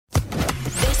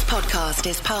podcast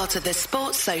is part of the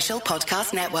Sports Social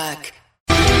Podcast Network.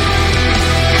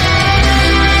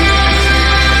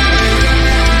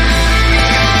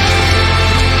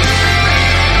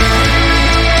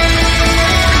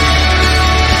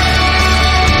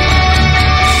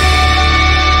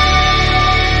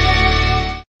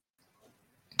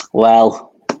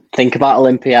 Well, think about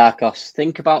Olympiacos,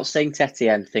 think about Saint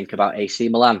Etienne, think about AC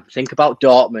Milan, think about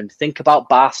Dortmund, think about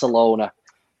Barcelona.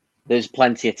 There's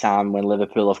plenty of time when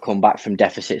Liverpool have come back from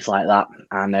deficits like that,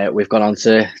 and we've gone on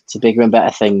to bigger and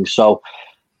better things. So,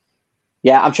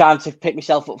 yeah, I'm trying to pick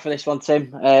myself up for this one,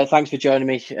 Tim. Thanks for joining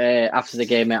me after the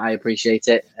game, mate. I appreciate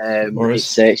it.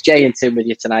 It's Jay and Tim with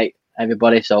you tonight,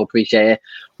 everybody, so appreciate it.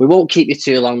 We won't keep you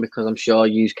too long because I'm sure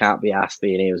you can't be asked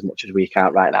being here as much as we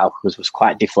can't right now because we're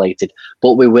quite deflated.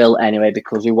 But we will anyway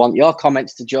because we want your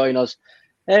comments to join us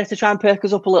to try and perk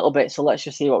us up a little bit. So let's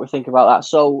just see what we think about that.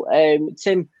 So,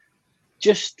 Tim,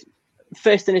 just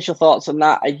first initial thoughts on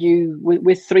that. Are you,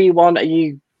 with 3-1, are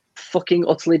you fucking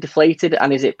utterly deflated?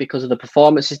 And is it because of the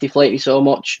performances deflating so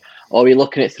much? Or are you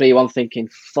looking at 3-1 thinking,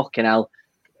 fucking hell,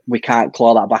 we can't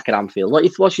claw that back at Anfield?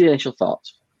 What's your initial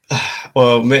thoughts?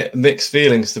 Well, mixed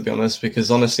feelings, to be honest,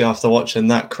 because honestly, after watching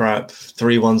that crap,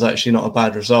 3-1's actually not a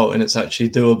bad result, and it's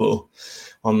actually doable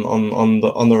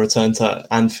on the return to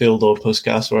Anfield or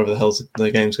Puskas, wherever the hell the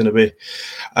game's going to be.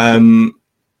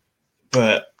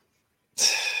 But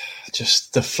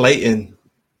just deflating,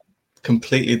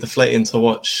 completely deflating to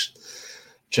watch.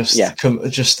 Just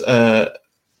a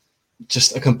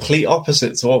complete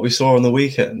opposite to what we saw on the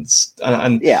weekends,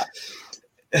 and I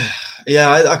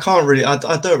can't really.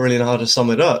 I don't really know how to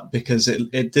sum it up because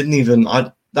it didn't even.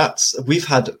 We've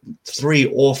had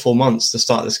 3 awful months to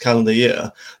start this calendar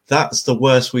year. That's the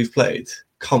worst we've played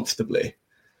comfortably.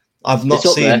 I've not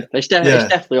seen. It's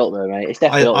definitely up there, mate. It's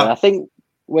definitely up there. I think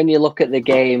when you look at the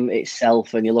game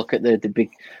itself and you look at the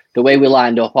way we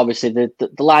lined up, obviously the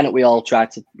lineup we all tried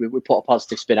to we put a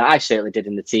positive spin. I certainly did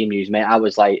in the team news, mate. I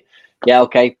was like, yeah,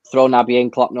 okay, throw Naby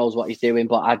in. Klopp knows what he's doing,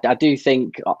 but I do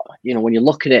think when you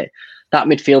look at it, that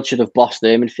midfield should have bossed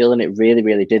their midfield, and it really,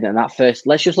 really didn't. And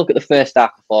let's just look at the first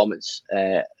half performance,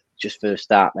 just for a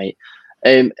start, mate.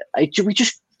 We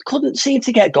just couldn't seem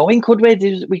to get going, could we?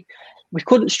 We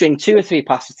couldn't string 2 or 3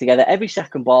 passes together. Every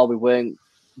second ball we weren't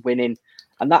winning.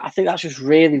 And I think that's just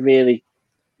really, really,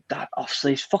 that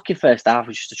obviously his fucking first half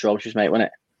was just atrocious, mate, wasn't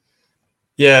it?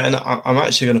 Yeah, and I'm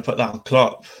actually going to put that on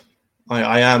Klopp.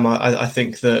 I am. I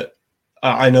think that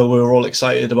I know we were all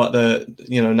excited about the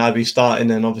Naby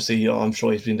starting, and obviously I'm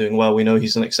sure he's been doing well. We know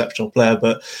he's an exceptional player,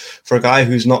 but for a guy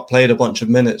who's not played a bunch of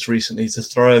minutes recently, to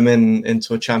throw him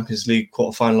into a Champions League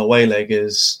quarterfinal away leg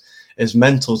is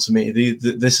mental to me.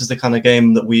 This is the kind of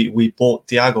game that we bought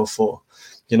Thiago for.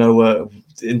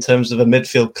 In terms of a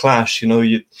midfield clash,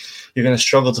 you're going to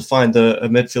struggle to find a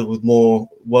midfield with more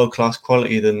world-class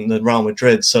quality than Real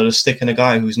Madrid. So to stick in a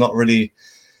guy who's not really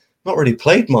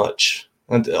played much,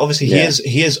 and obviously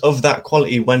he is of that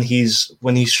quality when he's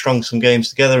strung some games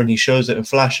together and he shows it in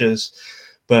flashes.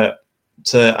 But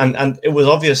and it was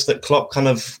obvious that Klopp kind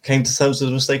of came to terms with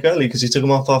the mistake early because he took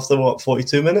him off after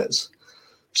 42 minutes.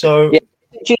 So do you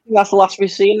think that's the last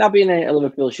we've seen Naby in a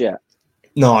Liverpool shirt?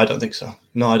 No, I don't think so.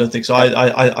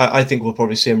 I think we'll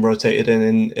probably see him rotated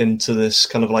into this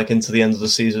kind of like into the end of the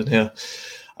season here.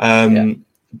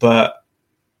 But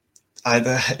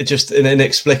just an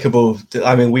inexplicable.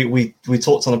 I mean, we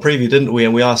talked on a preview, didn't we?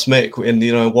 And we asked Mick,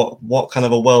 what kind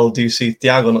of a world do you see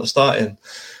Thiago not starting?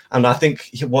 And I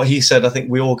think what he said, I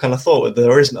think we all kind of thought that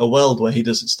there isn't a world where he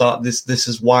doesn't start. This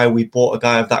is why we bought a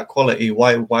guy of that quality.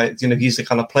 Why he's the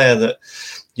kind of player that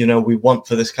we want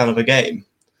for this kind of a game.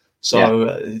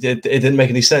 So it didn't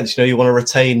make any sense. You want to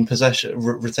retain possession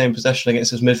against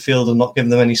his midfield and not give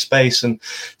them any space and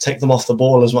take them off the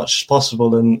ball as much as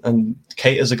possible. And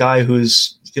Kate is a guy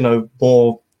who's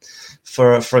more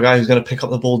for a guy who's going to pick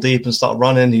up the ball deep and start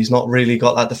running. He's not really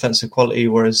got that defensive quality,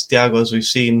 whereas Thiago, as we've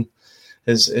seen,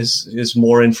 is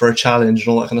more in for a challenge and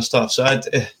all that kind of stuff. So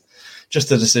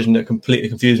just a decision that completely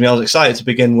confused me. I was excited to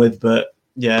begin with, but.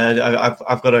 Yeah,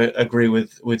 I've got to agree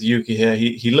with Yuki here.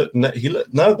 He looked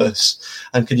nervous,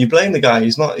 and can you blame the guy?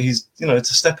 He's to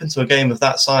step into a game of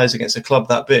that size against a club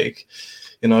that big,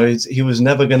 he was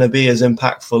never going to be as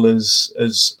impactful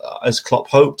as Klopp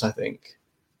hoped, I think.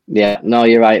 Yeah, no,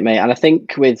 you're right, mate. And I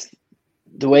think with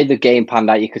the way the game panned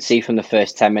out, you could see from the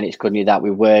first 10 minutes, couldn't you, that we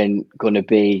weren't going to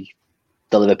be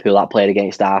the Liverpool that played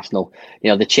against Arsenal.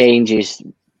 The changes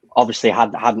obviously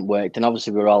hadn't worked, and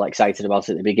obviously we were all excited about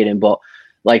it at the beginning, but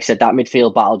like I said, that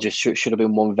midfield battle just should have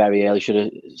been won very early. Should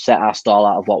have set our stall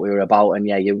out of what we were about. And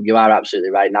yeah, you are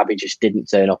absolutely right. Naby just didn't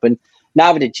turn up. And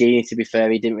Neither did Gini, to be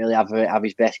fair. He didn't really have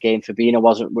his best game. Fabinho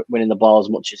wasn't winning the ball as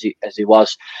much as he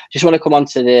was. Just want to come on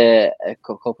to a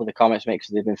couple of the comments, mate, because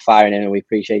they've been firing in and we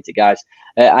appreciate it, guys.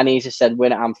 Annie just said,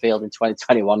 win at Anfield in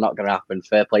 2021, not going to happen.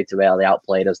 Fair play to Real. They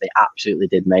outplayed us. They absolutely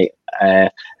did, mate.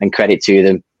 And credit to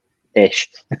them. Ish.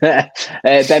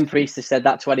 Ben Priest has said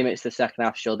that 20 minutes to the second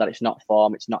half showed that it's not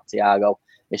form, it's not Thiago,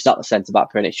 it's not the centre back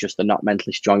print, it's just they're not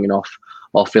mentally strong enough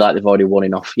or feel like they've already won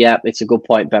enough. Yeah, it's a good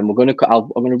point, Ben. I'm going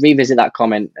to revisit that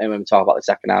comment when we talk about the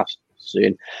second half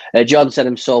soon. Jordan said,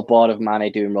 I'm so bored of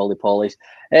Mane doing roly-polies.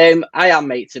 I am,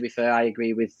 mate, to be fair. I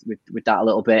agree with that a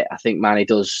little bit. I think Mane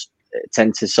does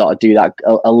tend to sort of do that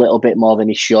a little bit more than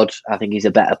he should. I think he's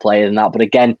a better player than that. But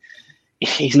again,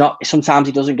 he's not. Sometimes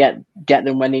he doesn't get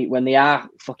them when they are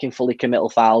fucking fully committal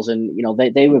fouls. And, you know,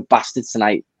 they were bastards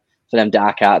tonight for them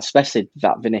dark arts, especially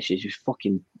that Vinicius. Just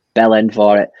fucking bell end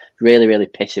for it. Really, really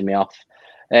pissing me off.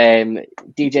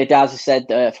 DJ Daz has said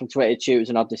from Twitter, it was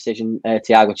an odd decision.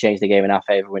 Thiago changed the game in our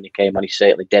favour when he came on. He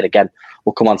certainly did. Again,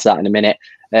 we'll come on to that in a minute.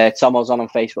 Tomo's on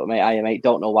Facebook, mate. Hiya, mate.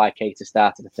 Don't know why Keita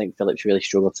started. I think Phillips really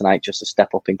struggled tonight. Just a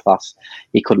step up in class.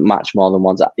 He couldn't match more than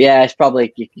one. Yeah, it's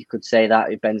probably, you could say that.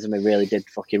 Benzema really did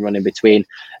fucking run in between.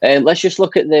 Let's just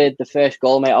look at the first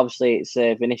goal, mate. Obviously, it's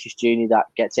Vinicius Jr. that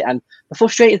gets it. And the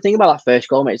frustrating thing about that first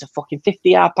goal, mate, is a fucking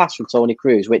 50-yard pass from Toni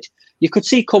Kroos, which you could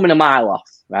see coming a mile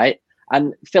off, right?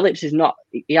 And Phillips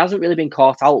he hasn't really been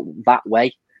caught out that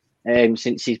way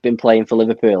since he's been playing for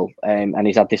Liverpool, and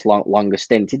he's had this longer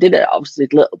stint. He did it obviously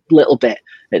a little bit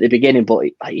at the beginning, but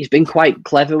he's been quite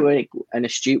clever and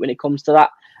astute when it comes to that.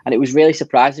 And it was really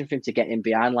surprising for him to get in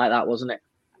behind like that, wasn't it?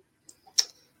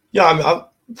 Yeah,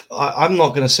 I'm not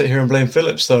going to sit here and blame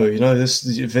Phillips, though. You know, this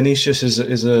Vinicius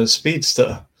is a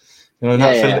speedster. You know,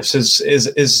 Nat Phillips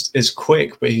is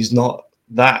quick, but he's not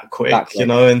that quick,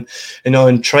 and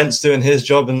Trent's doing his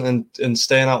job and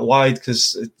staying out wide,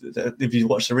 because if you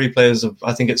watch the replays of,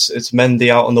 I think it's Mendy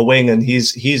out on the wing, and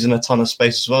he's in a ton of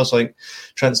space as well. So I think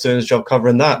Trent's doing his job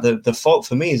covering that. The fault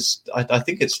for me is I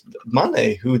think it's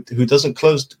Mane who doesn't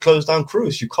close down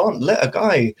Kroos. You can't let a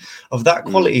guy of that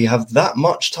quality have that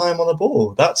much time on the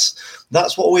ball. That's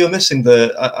what we were missing.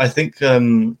 I think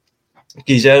Guilherme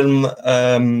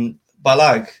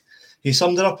Balag, he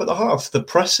summed it up at the half. The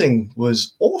pressing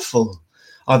was awful.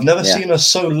 I've never seen us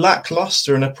so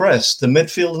lackluster in a press. The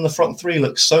midfield and the front three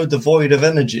look so devoid of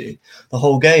energy the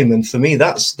whole game. And for me,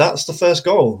 that's the first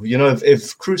goal. You know,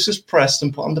 if Kroos is pressed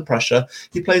and put under pressure,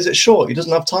 he plays it short. He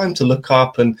doesn't have time to look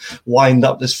up and wind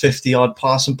up this 50-yard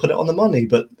pass and put it on the money.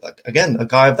 But again, a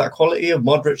guy of that quality, of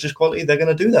Modric's quality, they're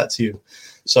going to do that to you.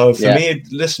 So for me,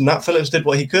 listen, Nat Phillips did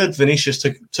what he could. Vinicius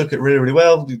took it really, really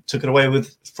well. He took it away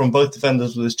from both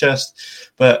defenders with his chest.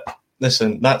 But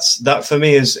listen, that for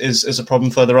me is a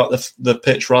problem further up the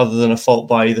pitch rather than a fault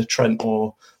by either Trent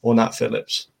or Nat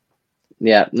Phillips.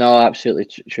 Yeah, no, absolutely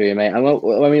true, mate. And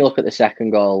when we look at the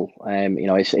second goal, you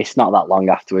know, it's not that long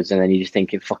afterwards, and then you're just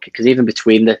thinking, fuck it, because even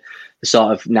between the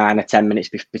sort of 9 or 10 minutes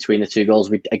between the two goals,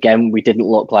 we didn't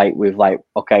look like we've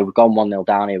okay, we've gone 1-0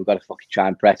 down here, we've got to fucking try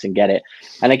and press and get it.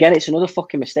 And again, it's another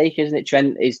fucking mistake, isn't it?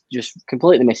 Trent is just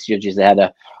completely misjudges the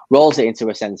header, rolls it into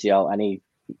Asensio, and he,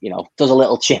 you know, does a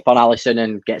little chip on Alisson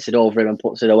and gets it over him and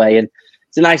puts it away. And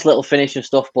it's a nice little finish and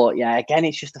stuff, but yeah, again,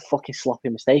 it's just a fucking sloppy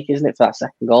mistake, isn't it, for that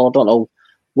second goal? I don't know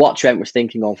what Trent was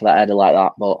thinking going for that header like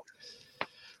that, but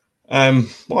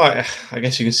well, I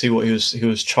guess you can see what he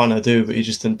was trying to do, but he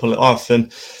just didn't pull it off.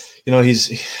 And you know,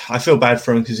 I feel bad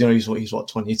for him because, you know, he's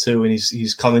 22, and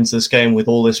he's come into this game with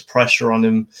all this pressure on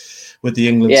him with the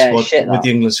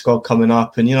England squad coming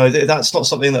up, and you know, that's not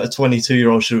something that a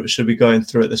 22-year-old should be going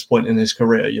through at this point in his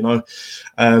career, you know.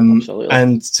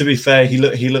 And to be fair, he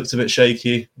looked a bit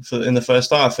shaky in the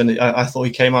first half, and I thought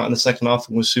he came out in the second half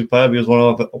and was superb. He was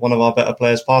one of our better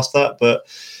players past that, but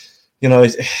you know,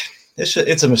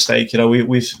 it's a mistake. You know,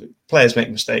 we've players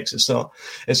make mistakes. It's not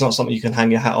something you can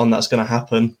hang your hat on. That's going to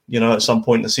happen. You know, at some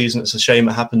point in the season, it's a shame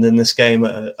it happened in this game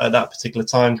at that particular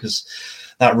time, because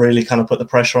that really kind of put the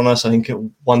pressure on us. I think at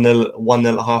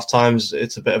 1-0 at half times,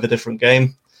 it's a bit of a different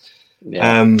game.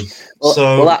 Yeah.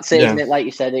 Well, that's it, isn't it? Like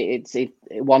you said, it's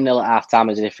 1-0 at half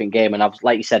time is a different game. And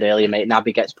like you said earlier, mate,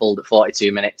 Naby gets pulled at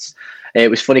 42 minutes.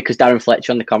 It was funny because Darren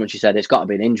Fletcher on the commentary said it's got to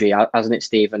be an injury, hasn't it,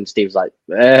 Steve? And Steve's like,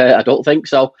 I don't think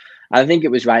so. I think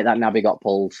it was right that Naby got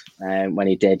pulled when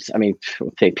he did. I mean, I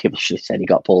think people should have said he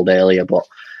got pulled earlier, but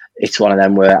it's one of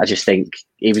them where I just think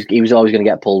he was always going to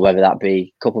get pulled, whether that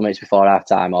be a couple of minutes before half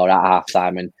time or at half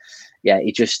time. And yeah,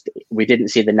 we didn't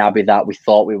see the Naby that we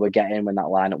thought we were getting when that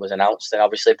lineup was announced. And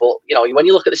obviously, but you know, when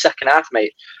you look at the second half,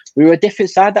 mate, we were a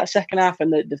different side that second half.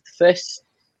 And the first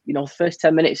first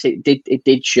 10 minutes, it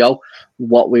did show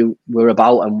what we were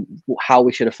about and how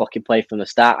we should have fucking played from the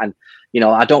start. And,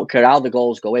 I don't care how the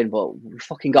goals go in, but we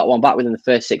fucking got one back within the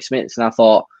first 6 minutes. And I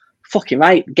thought, fucking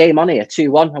right, game on here,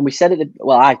 2-1. And we said it,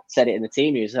 I said it in the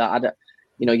team news.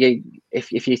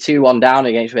 If you're 2-1 down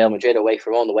against Real Madrid away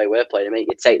from home, the way we're playing,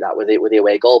 you'd take that with the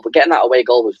away goal. But getting that away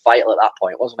goal was vital at that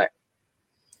point, wasn't it?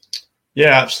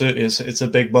 Yeah, absolutely. It's a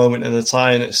big moment in the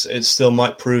tie, and it still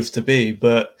might prove to be.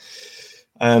 But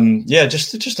that's the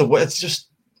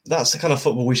kind of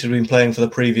football we should have been playing for the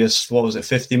previous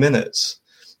 50 minutes.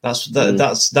 That's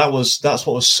what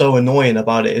was so annoying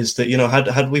about it, is that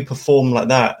had we performed like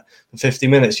that for 50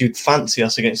 minutes, you'd fancy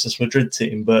us against this Madrid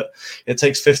team. But it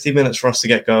takes 50 minutes for us to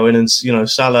get going, and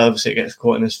Salah obviously gets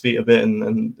caught in his feet a bit,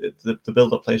 and the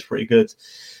build-up play is pretty good,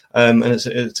 and it's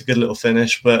a good little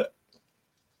finish, but.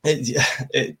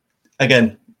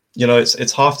 Again,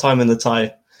 it's half time in the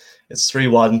tie. It's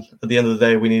 3-1. At the end of the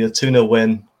day, we need a 2-0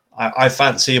 win. I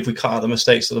fancy if we cut out the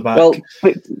mistakes at the back. Well,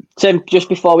 Tim, just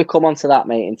before we come on to that,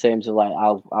 mate, in terms of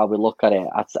how we look at it,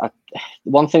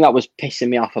 one thing that was pissing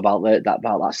me off about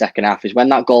that second half is when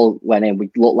that goal went in,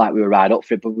 we looked like we were right up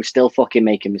for it, but we were still fucking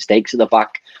making mistakes at the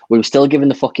back. We were still giving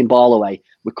the fucking ball away.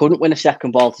 We couldn't win a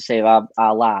second ball to save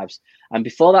our lives. And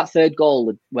before that third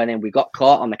goal went in, we got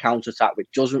caught on the counter-attack,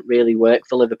 which doesn't really work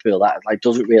for Liverpool. That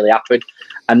doesn't really happen.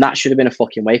 And that should have been a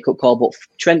fucking wake-up call. But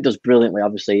Trent does brilliantly,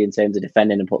 obviously, in terms of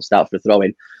defending and puts it out for a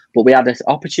throw-in. But we had this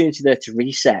opportunity there to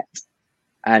reset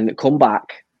and come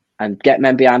back and get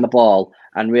men behind the ball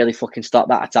and really fucking stop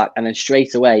that attack. And then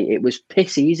straight away, it was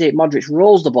piss easy. Modric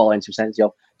rolls the ball into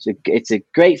Asensio. So it's a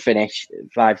great finish.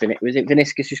 5 minutes. Was it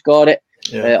Vinicius who scored it?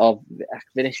 Yeah. Or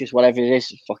Vinicius, whatever it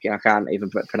is. Fucking, I can't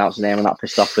even pronounce the name. I'm that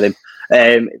pissed off with him.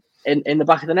 In the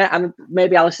back of the net, and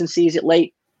maybe Alisson sees it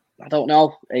late. I don't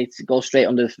know. It goes straight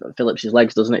under Phillips'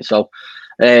 legs, doesn't it? So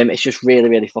it's just really,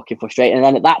 really fucking frustrating. And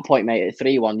then at that point, mate, at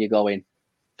 3-1, you're going,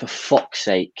 for fuck's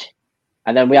sake.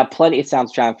 And then we had plenty of time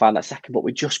to try and find that second, but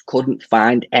we just couldn't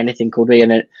find anything, could we?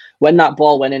 And when that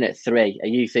ball went in at 3, are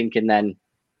you thinking then,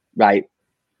 right,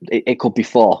 it could be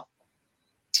 4?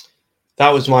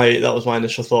 That was my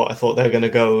initial thought. I thought they're going to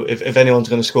go, if anyone's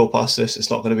going to score past this,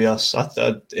 it's not going to be us.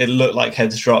 It looked like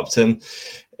heads dropped, and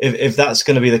if that's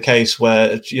going to be the case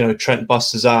where Trent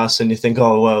busts his ass and you think,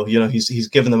 oh well, he's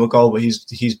given them a goal, but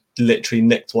he's literally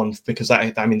nicked one, because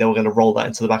they were going to roll that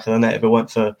into the back of the net if it weren't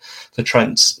for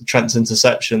Trent's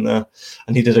interception there,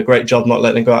 and he did a great job not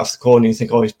letting it go out of the corner. You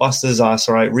think, oh, he's busted his ass,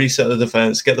 all right, reset the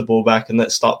defense, get the ball back, and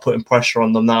let's start putting pressure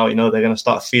on them now. They're going to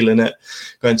start feeling it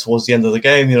going towards the end of the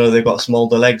game. They've got some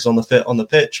older legs on the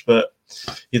pitch, but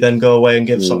you then go away and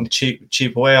give something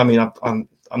cheap away.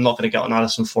 I'm not going to get on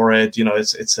Alisson for it.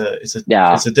 It's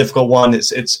a difficult one.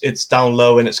 It's down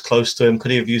low and it's close to him.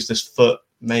 Could he have used his foot?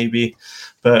 Maybe,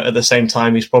 but at the same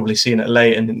time, he's probably seen it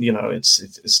late, and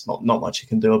it's not much he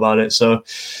can do about it. So,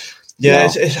 yeah,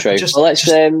 no, it's true.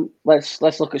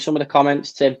 Let's look at some of the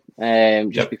comments, Tim.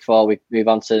 Before we move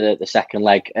on to the second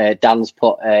leg. Dan's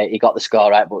put he got the score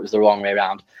right, but it was the wrong way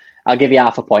around. I'll give you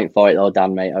half a point for it though,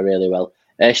 Dan, mate. I really will.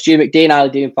 Stu McDean, I'll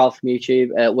doing foul from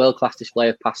YouTube. World-class display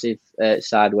of passive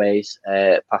sideways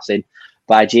passing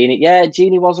by Gini. Yeah,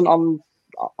 Gini wasn't on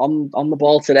the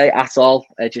ball today at all.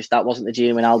 That wasn't the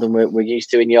Gini Wijnaldum we're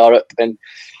used to in Europe. And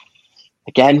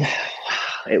again,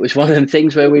 it was one of them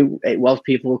things where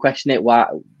people were questioning it. Why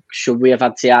should we have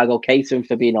had Thiago Keita and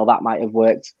Fabinho? That might have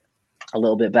worked a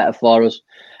little bit better for us.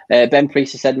 Ben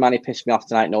Priest said, Mane pissed me off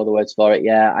tonight. No other words for it.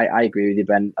 Yeah, I agree with you,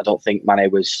 Ben. I don't think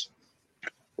Mane was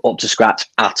up to scratch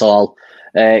at all.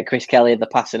 Chris Kelly, the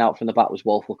passing out from the back was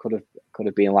woeful. Could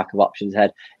have been lack of options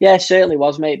ahead. Yeah, certainly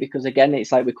was, mate, because again,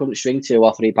 it's like we couldn't string 2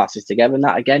 or 3 passes together, and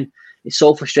that again, it's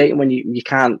so frustrating when you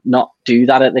can't not do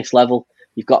that at this level.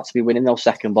 You've got to be winning those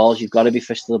second balls. You've got to be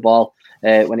first to the ball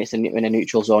when it's in a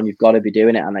neutral zone. You've got to be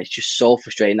doing it, and it's just so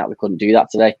frustrating that we couldn't do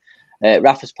that today.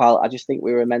 Rafa's pal, I just think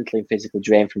we were mentally and physically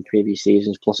drained from previous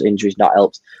seasons, plus injuries not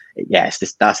helped. Yes,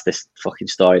 that's this fucking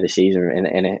story of the season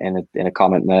in a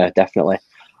comment there, definitely.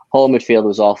 Whole midfield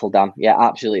was awful, Dan. Yeah,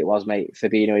 absolutely it was, mate.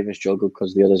 Fabinho even struggled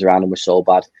because the others around him were so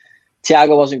bad.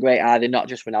 Thiago wasn't great either, not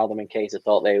just Wijnaldum and Keita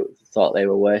thought they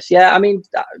were worse. Yeah,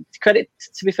 credit,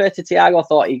 to be fair to Thiago, I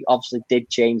thought he obviously did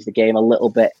change the game a little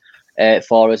bit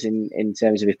for us in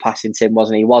terms of his passing, Tim,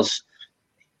 wasn't he?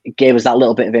 It gave us that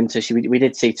little bit of impetus. We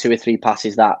did see 2 or 3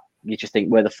 passes that you just think,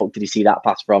 where the fuck did he see that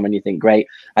pass from? And you think, great.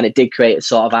 And it did create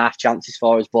sort of half chances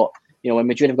for us. But, when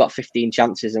Madrid have got 15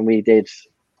 chances and we did,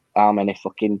 how many?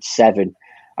 Fucking 7.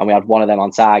 And we had one of them on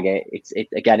target.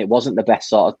 It wasn't the best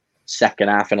sort of second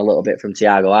half and a little bit from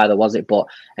Thiago either, was it? But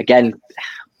again,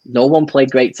 no one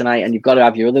played great tonight. And you've got to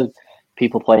have your other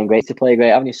people playing great to play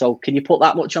great, haven't you? So can you put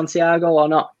that much on Thiago or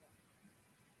not?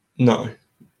 No.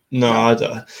 I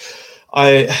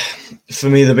don't. For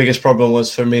me, the biggest problem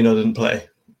was Firmino didn't play.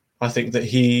 I think that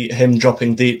him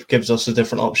dropping deep gives us a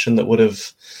different option that would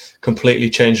have completely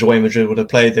changed the way Madrid would have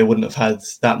played. They wouldn't have had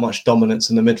that much dominance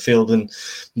in the midfield, and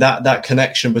that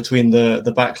connection between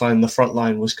the back line and the front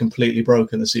line was completely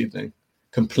broken this evening.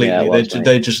 Completely,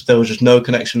 there was just no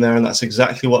connection there, and that's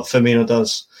exactly what Firmino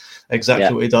does.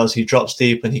 Exactly what he does. He drops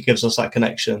deep and he gives us that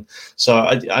connection. So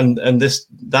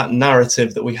that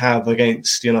narrative that we have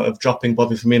against of dropping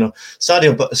Bobby Firmino,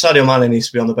 Sadio Mane needs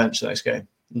to be on the bench the next game.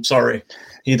 I'm sorry,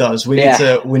 he does. We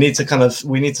need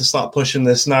to start pushing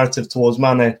this narrative towards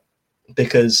Mane,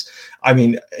 because I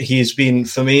mean he's been,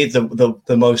 for me,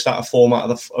 the most out of form out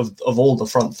of all the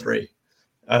front three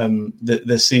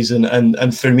this season, and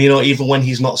Firmino, even when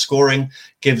he's not scoring,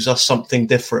 gives us something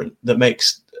different that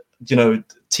makes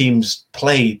teams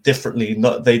play differently.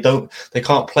 They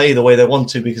can't play the way they want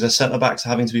to because their centre backs are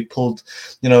having to be pulled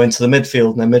into the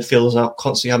midfield, and their midfielders are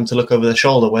constantly having to look over their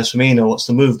shoulder. Where's Firmino? What's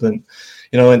the movement?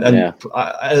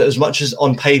 As much as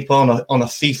on paper on a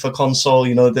FIFA console,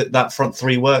 that front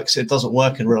three works, it doesn't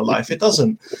work in real life. It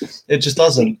just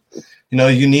doesn't.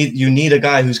 You need a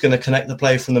guy who's going to connect the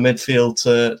play from the midfield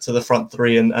to the front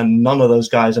three, and none of those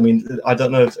guys. I mean, I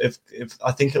don't know if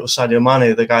I think it was Sadio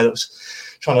Mane, the guy that was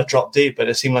trying to drop deep, but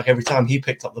it seemed like every time he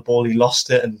picked up the ball, he lost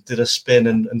it and did a spin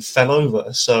and fell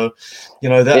over. So,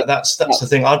 that's the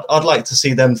thing. I'd like to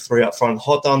see them three up front,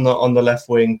 Hot on the left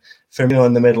wing, Firmino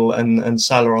in the middle, and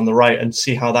Salah on the right, and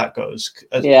see how that goes.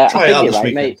 Try it out this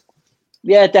weekend. Mate.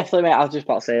 Yeah, definitely, mate. I was just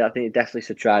about to say, I think you definitely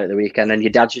should try it at the weekend. And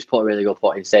your dad just put a really good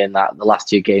point in saying that the last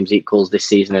two games equals this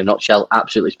season in a nutshell.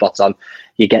 Absolutely spot on.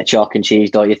 You get chalk and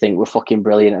cheese, don't you? Think we're fucking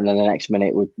brilliant, and then the next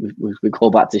minute we go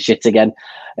back to shit again.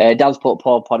 Dad's put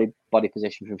poor body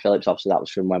position from Phillips. Obviously, that was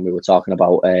from when we were talking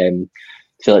about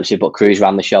Phillips, but Cruz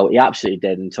ran the show. He absolutely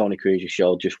did, and Toni Kroos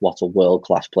showed just what a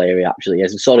world-class player he absolutely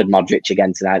is. And so did Modric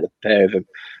again tonight. The pair of them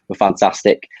were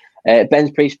fantastic. Ben's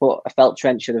Priest put, I felt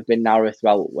Trent should have been narrower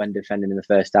throughout when defending in the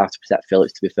first half to protect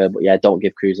Phillips, to be fair. But yeah, don't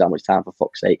give Cruz that much time, for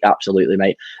fuck's sake. Absolutely,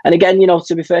 mate. And again,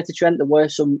 to be fair to Trent, there were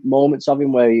some moments of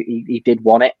him where he did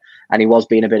want it, and he was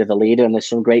being a bit of a leader. And there's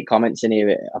some great comments in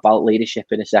here about leadership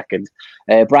in a second.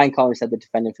 Brian Collins said the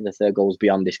defending for the third goal was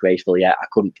beyond disgraceful. Yeah, I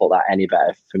couldn't put that any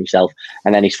better for himself.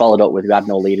 And then he's followed up with, we had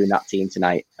no leader in that team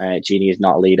tonight. Gini is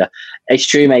not a leader. It's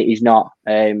true, mate. He's not.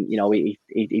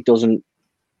 He doesn't.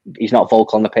 He's not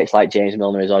vocal on the pitch like James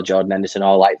Milner is, or Jordan Henderson,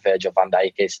 or like Virgil van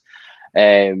Dijk is.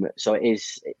 So it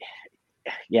is.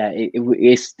 Yeah, it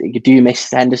is. Do you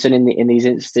miss Henderson in these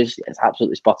instances? It's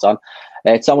absolutely spot on.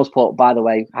 Thomas put, by the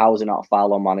way, how was it not a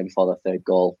foul on Mane before the third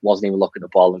goal? Wasn't even looking at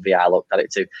the ball, and VI looked at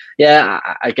it too. Yeah,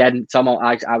 again, Tom,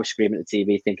 I was screaming at the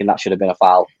TV thinking that should have been a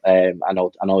foul. I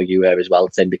know you were as well,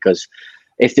 Tim, because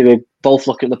if they were both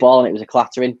looking at the ball and it was a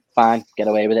clattering, fine, get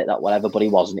away with it, that whatever. But he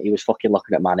wasn't. He was fucking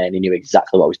looking at Mane, and he knew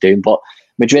exactly what he was doing. But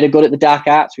Madrid are good at the dark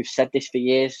arts. We've said this for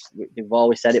years. We've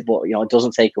always said it, but it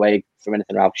doesn't take away from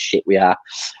anything how shit we are.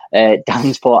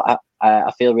 Dan's put,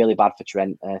 I feel really bad for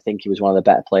Trent. I think he was one of the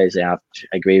better players they have.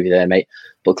 I agree with you there, mate.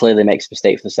 But clearly makes a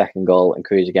mistake for the second goal, and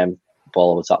Cruz again,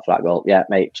 ball over the top for that goal. Yeah,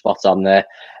 mate, spot on there.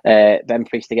 Ben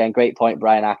Priest again, great point,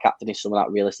 Brian. Our captain is someone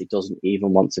that realistically doesn't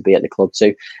even want to be at the club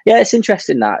too. Yeah, it's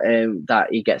interesting that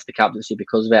he gets the captaincy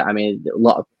because of it. I mean, a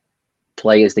lot of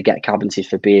players, they get captaincies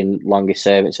for being longest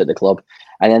servants at the club.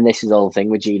 And then this is the whole thing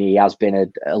with Gini. He has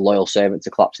been a loyal servant to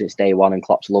Klopp since day one, and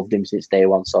Klopp's loved him since day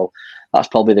one. So that's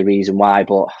probably the reason why.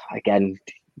 But again,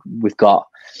 we've got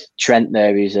Trent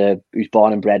there, who's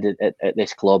born and bred at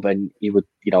this club, and he would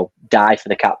die for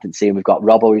the captaincy. And we've got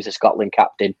Robbo, who's a Scotland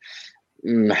captain.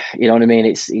 You know what I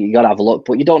mean? You got to have a look,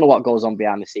 but you don't know what goes on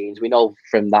behind the scenes. We know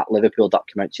from that Liverpool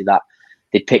documentary that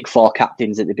they picked 4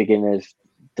 captains at the beginning of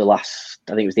the last,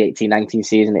 I think it was the 18-19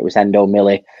 season. It was Hendo,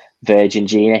 Millie, Virgin,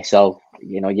 Gini. So do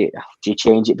you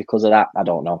change it because of that? I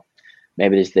don't know.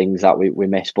 Maybe there's things that we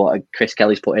miss. But Chris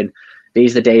Kelly's put in,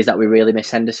 these are the days that we really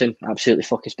miss Henderson. Absolutely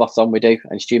fucking spot on, we do.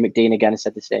 And Stu McDean again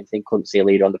said the same thing, couldn't see a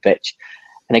leader on the pitch.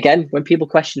 And again, when people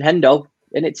question Hendo,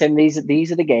 isn't it, Tim, these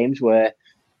are the games where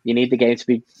you need the game to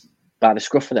be by the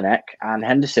scruff of the neck, and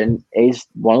Henderson is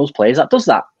one of those players that does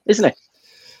that, isn't he?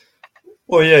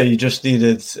 Well, yeah, you just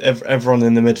needed everyone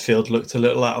in the midfield looked a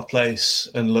little out of place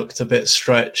and looked a bit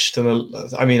stretched. And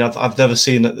I mean, I've never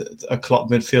seen a Klopp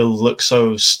midfield look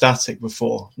so static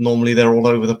before. Normally, they're all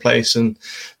over the place and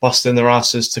busting their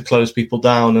asses to close people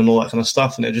down and all that kind of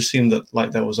stuff. And it just seemed that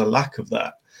like there was a lack of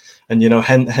that.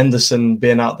 And Henderson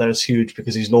being out there is huge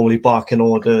because he's normally barking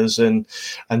orders and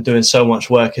doing so much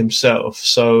work himself.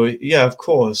 So yeah, of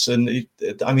course. And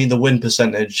the win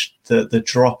percentage, the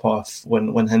drop off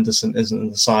when Henderson isn't on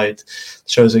the side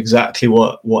shows exactly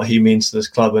what he means to this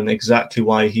club and exactly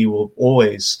why he will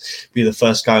always be the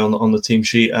first guy on the team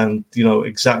sheet, and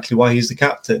exactly why he's the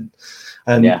captain.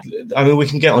 And we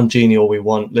can get on Genie all we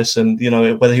want. Listen,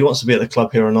 whether he wants to be at the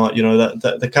club here or not,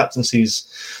 that the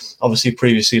captaincy's obviously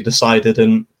previously decided.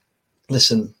 And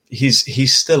listen,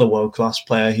 he's still a world-class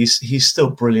player. He's still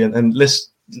brilliant. And let's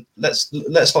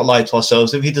not lie to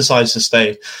ourselves. If he decides to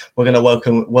stay, we're going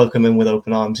to welcome him with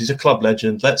open arms. He's a club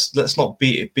legend. Let's not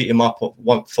beat him up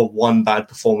for one bad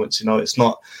performance. It's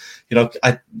not.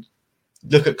 I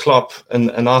look at Klopp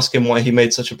and ask him why he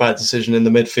made such a bad decision in the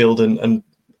midfield, and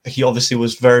he obviously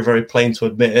was very, very plain to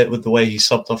admit it with the way he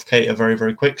subbed off Keita very,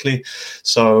 very quickly.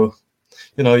 So,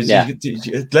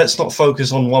 let's not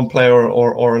focus on one player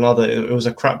or another. It was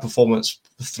a crap performance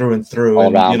through and through. All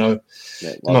and, round.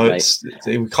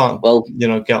 we can't,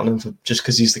 get on him just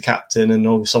because he's the captain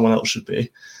and someone else should be.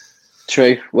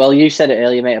 True. Well, you said it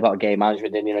earlier, mate, about game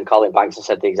management, didn't you? And Colin Banks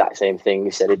said the exact same thing.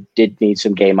 He said it did need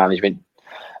some game management.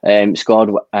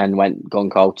 Scored and went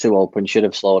gun-cold, too open, should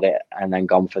have slowed it and then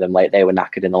gone for them late. They were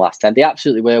knackered in the last 10. They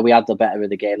absolutely were. We had the better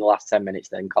of the game in the last 10 minutes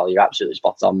then, Colin. You're absolutely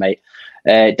spot on, mate.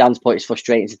 Dan's point, it's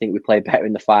frustrating to think we played better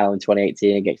in the final in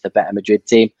 2018 against the better Madrid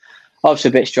team. Obviously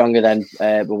a bit stronger than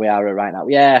we are right now.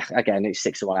 Yeah, again, it's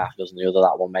 6 of one, half dozen the other,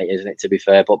 that one, mate, isn't it, to be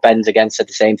fair? But Ben's again said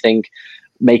the same thing,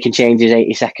 making changes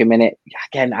 82nd minute.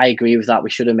 Again, I agree with that.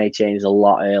 We should have made changes a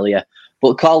lot earlier.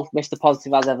 But Cole, Mr.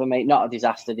 Positive as ever, mate. Not a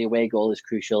disaster. The away goal is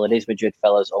crucial. It is Madrid,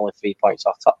 fellas. Only 3 points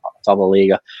off top of the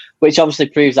Liga, which obviously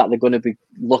proves that they're going to be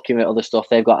looking at other stuff.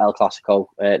 They've got El Clasico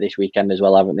this weekend as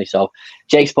well, haven't they? So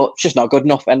Jake's put, just not good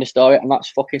enough. End of story. And that's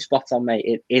fucking spot on, mate.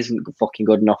 It isn't fucking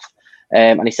good enough.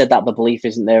 And he said that the belief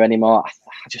isn't there anymore.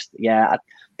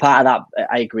 Part of that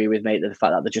I agree with, mate. The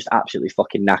fact that they're just absolutely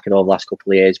fucking knackered over the last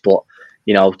couple of years, but.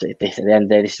 At the end of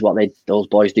the day, this is what those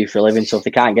boys do for a living. So if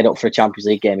they can't get up for a Champions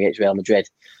League game against Real Madrid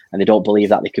and they don't believe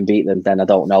that they can beat them, then I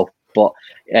don't know. But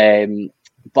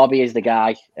Bobby is the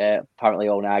guy. Apparently,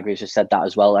 Owen Hargreaves has said that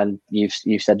as well. And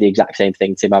you've said the exact same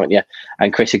thing, Tim, haven't you?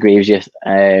 And Chris agrees with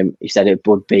you. He said it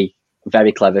would be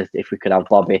very clever if we could have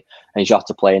Bobby and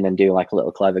Jota playing and doing like a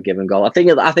little clever give and goal. I think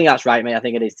that's right, mate. I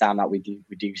think it is time that we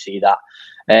do see that.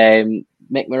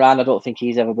 Mick Moran, I don't think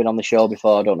he's ever been on the show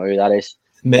before. I don't know who that is.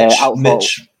 Mitch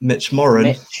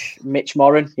Moran. Mitch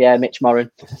Moran. Yeah, Mitch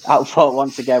Moran. Outfought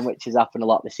once again, which has happened a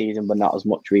lot this season, but not as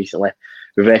much recently.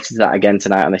 Reverting to that again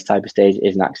tonight on this type of stage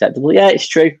isn't acceptable. Yeah, it's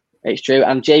true. It's true.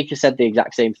 And Jake has said the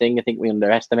exact same thing. I think we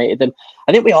underestimated them.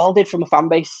 I think we all did from a fan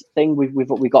base thing.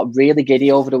 We got really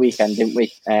giddy over the weekend, didn't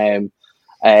we? And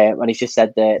he's just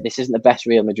said that this isn't the best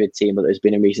Real Madrid team that there's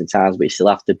been in recent times, but you still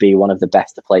have to be one of the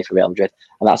best to play for Real Madrid.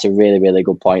 And that's a really, really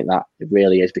good point. That it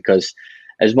really is, because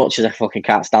as much as I fucking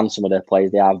can't stand some of their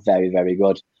players, they are very, very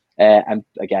good. And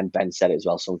again, Ben said it as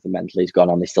well, something mentally has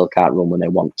gone on. They still can't run when they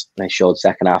want. They showed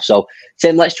second half. So,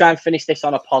 Tim, let's try and finish this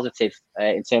on a positive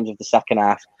in terms of the second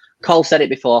half. Cole said it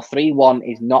before, 3-1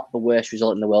 is not the worst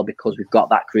result in the world because we've got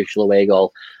that crucial away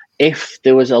goal. If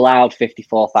there was allowed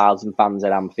 54,000 fans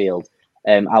at Anfield,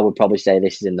 I would probably say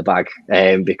this is in the bag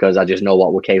because I just know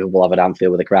what we're capable of at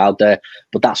Anfield with a crowd there.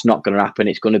 But that's not going to happen.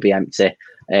 It's going to be empty.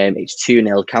 It's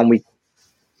 2-0. Can we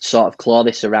sort of claw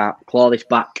this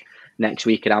back next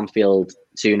week at Anfield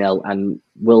 2-0? And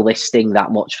will this sting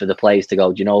that much for the players to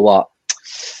go, do you know what?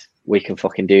 We can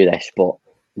fucking do this. But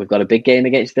we've got a big game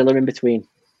against Villa in between.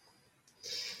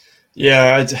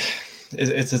 Yeah,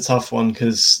 it's a tough one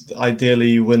because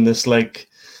ideally you win this leg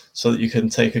so that you can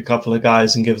take a couple of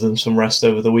guys and give them some rest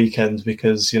over the weekend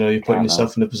because you're putting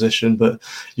yourself in a position, but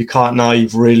you can't now.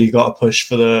 You've really got to push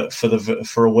for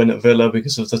a win at Villa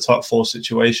because of the top four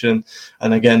situation,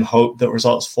 and again hope that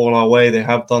results fall our way. They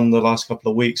have done the last couple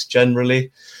of weeks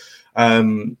generally,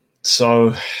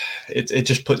 so it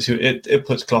just puts it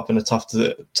puts Klopp in a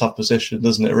tough position,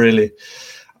 doesn't it? Really?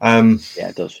 Yeah,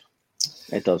 it does.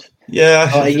 It does. Yeah.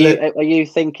 Are you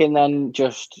thinking then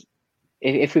just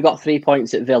if we got 3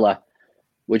 points at Villa,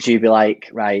 would you be like,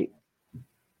 right,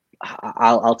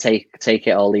 I'll take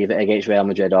it or leave it against Real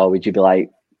Madrid, or would you be like,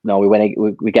 no,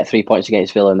 we get 3 points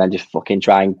against Villa and then just fucking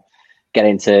try and get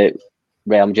into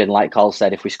Real Madrid? And like Cole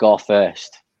said, if we score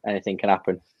first, anything can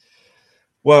happen.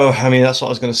 Well, I mean, that's what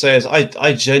I was going to say. Is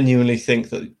I genuinely think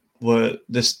that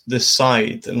this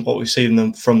side and what we've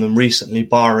seen from them recently,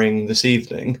 barring this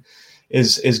evening,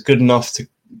 is good enough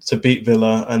to beat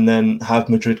Villa and then have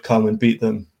Madrid come and beat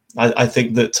them. I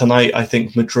think that tonight,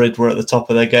 Madrid were at the top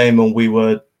of their game and we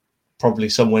were probably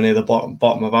somewhere near the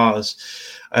bottom of ours.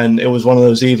 And it was one of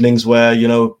those evenings where, you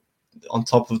know, on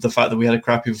top of the fact that we had a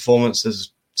crappy performance,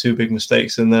 there's 2 big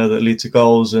mistakes in there that lead to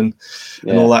goals and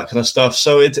all that kind of stuff.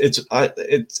 So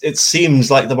it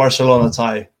seems like the Barcelona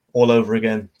tie all over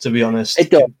again, to be honest.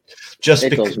 It does. Just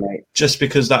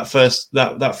because that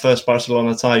first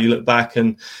Barcelona tie, you look back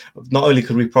and not only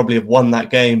could we probably have won that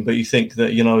game, but you think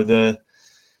that, you know, they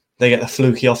get the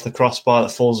fluky off the crossbar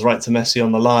that falls right to Messi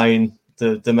on the line,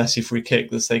 the Messi free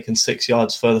kick that's taken 6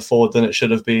 yards further forward than it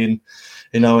should have been,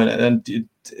 you know,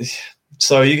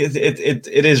 so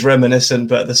it is reminiscent,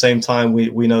 but at the same time,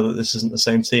 we know that this isn't the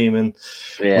same team, and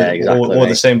or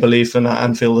the same belief, and that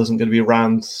Anfield isn't going to be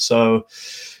rammed. So,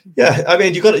 yeah, I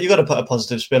mean, you got to put a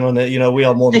positive spin on it. You know, we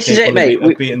are more than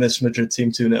capable of beating this Madrid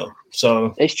team 2-0.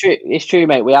 So it's true,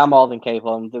 mate. We are more than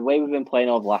capable. And the way we've been playing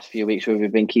over the last few weeks, where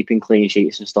we've been keeping clean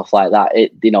sheets and stuff like that,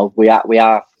 we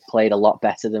are played a lot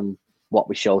better than what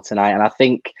we showed tonight, and I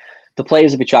think the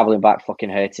players will be travelling back fucking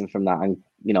hurting from that, and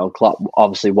you know, Klopp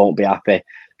obviously won't be happy.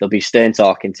 There'll be stern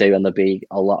talking to, and there'll be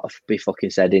a lot of be fucking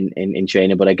said in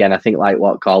training. But again, I think like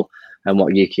what Col and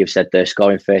what Yuki have said there,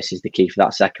 scoring first is the key for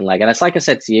that second leg. And it's like I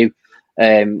said to you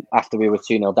after we were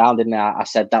 2-0 down, didn't I? I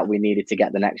said that we needed to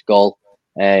get the next goal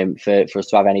for us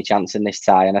to have any chance in this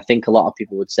tie. And I think a lot of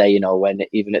people would say, you know, when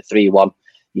even at 3-1,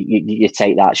 you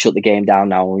take that, shut the game down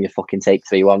now, and you fucking take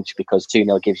 3-1 just because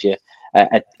 2-0 gives you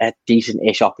a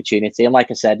decent-ish opportunity. And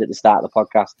like I said at the start of the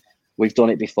podcast, we've done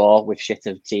it before with shit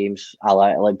of teams,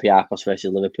 like Olympiacos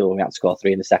versus Liverpool, when we had to score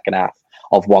 3 in the second half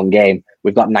of one game.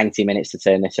 We've got 90 minutes to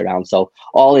turn this around. So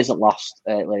all isn't lost,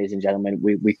 ladies and gentlemen.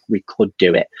 We could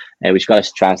do it. We've just got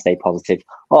to try and stay positive.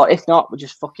 Or if not, we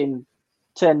just fucking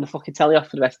turn the fucking telly off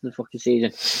for the rest of the fucking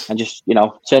season and just, you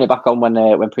know, turn it back on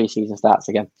when pre-season starts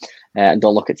again, and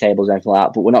don't look at tables or anything like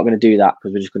that. But we're not going to do that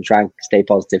because we're just going to try and stay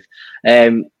positive.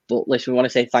 But listen, we want to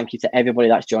say thank you to everybody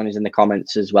that's joined us in the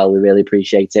comments as well. We really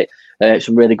appreciate it.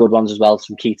 Some really good ones as well,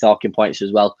 some key talking points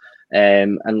as well.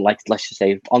 And let's just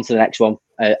say on to the next one.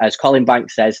 As Colin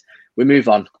Banks says, we move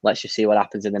on. Let's just see what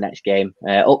happens in the next game.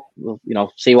 We'll, you know,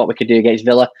 see what we can do against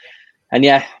Villa. And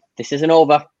yeah, this isn't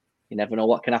over. You never know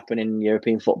what can happen in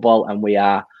European football, and we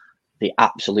are the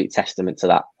absolute testament to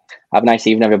that. Have a nice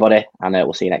evening, everybody, and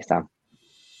we'll see you next time.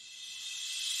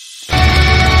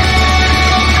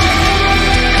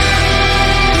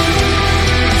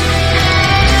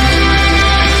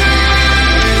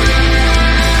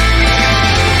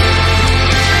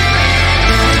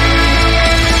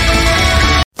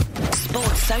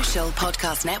 Sports Social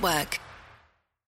Podcast Network.